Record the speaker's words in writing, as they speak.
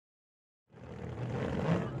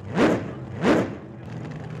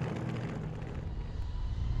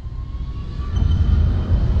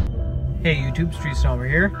Hey YouTube, streetstomper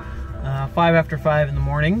here. 5 after 5 in the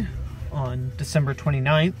morning on December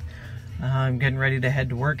 29th. I'm getting ready to head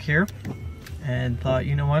to work here and thought,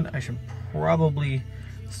 you know what, I should probably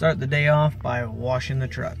start the day off by washing the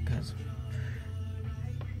truck because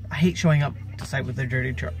I hate showing up to site with a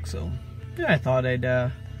dirty truck. So yeah, I thought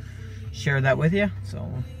I'd share that with you,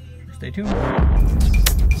 so stay tuned.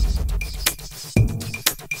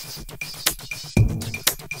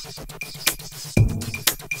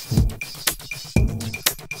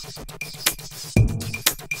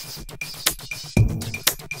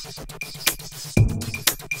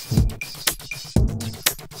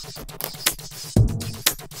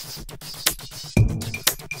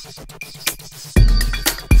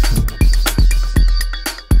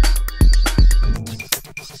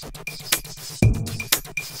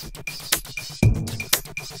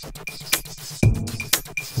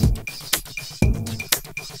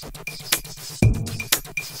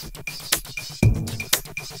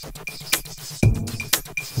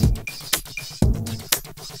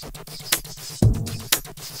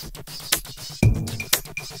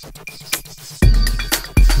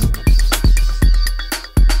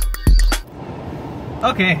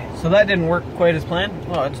 Okay, so that didn't work quite as planned.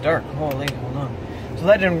 Oh, it's dark. Holy, hold on. So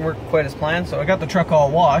that didn't work quite as planned. So I got the truck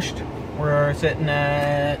all washed. We're sitting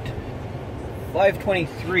at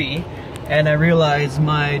 5:23, and I realized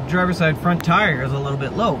my driver's side front tire is a little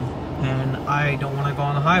bit low, and I don't want to go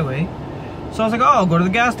on the highway. So I was like, oh, I'll go to the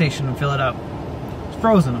gas station and fill it up. It's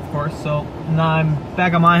frozen, of course. So now I'm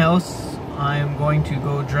back at my house. I'm going to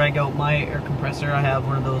go drag out my air compressor. I have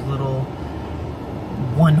one of those little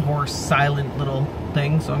one-horse silent little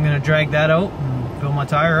thing, so I'm gonna drag that out and fill my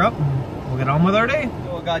tire up and we'll get on with our day.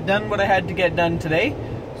 So I got done what I had to get done today.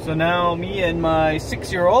 So now me and my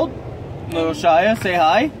 6-year-old little Shia, say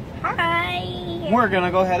hi. Hi. We're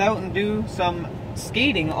gonna go head out and do some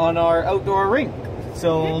skating on our outdoor rink.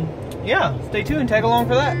 So yeah, stay tuned, tag along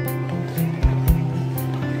for that.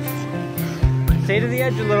 Stay to the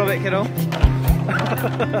edge a little bit, kiddo.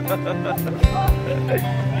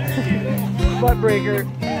 Butt breaker.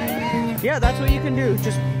 Yeah, that's what you can do.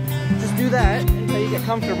 Just do that until you get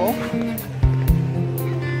comfortable.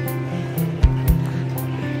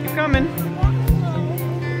 Keep coming.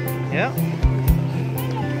 Yeah.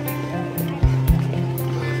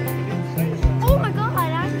 Oh my god,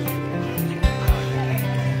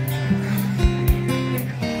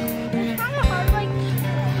 it's kind of hard, like.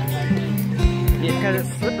 Yeah, because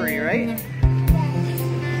it's slippery, right?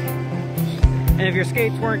 And if your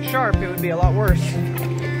skates weren't sharp, it would be a lot worse.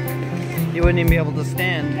 You wouldn't even be able to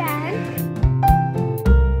stand. Yeah.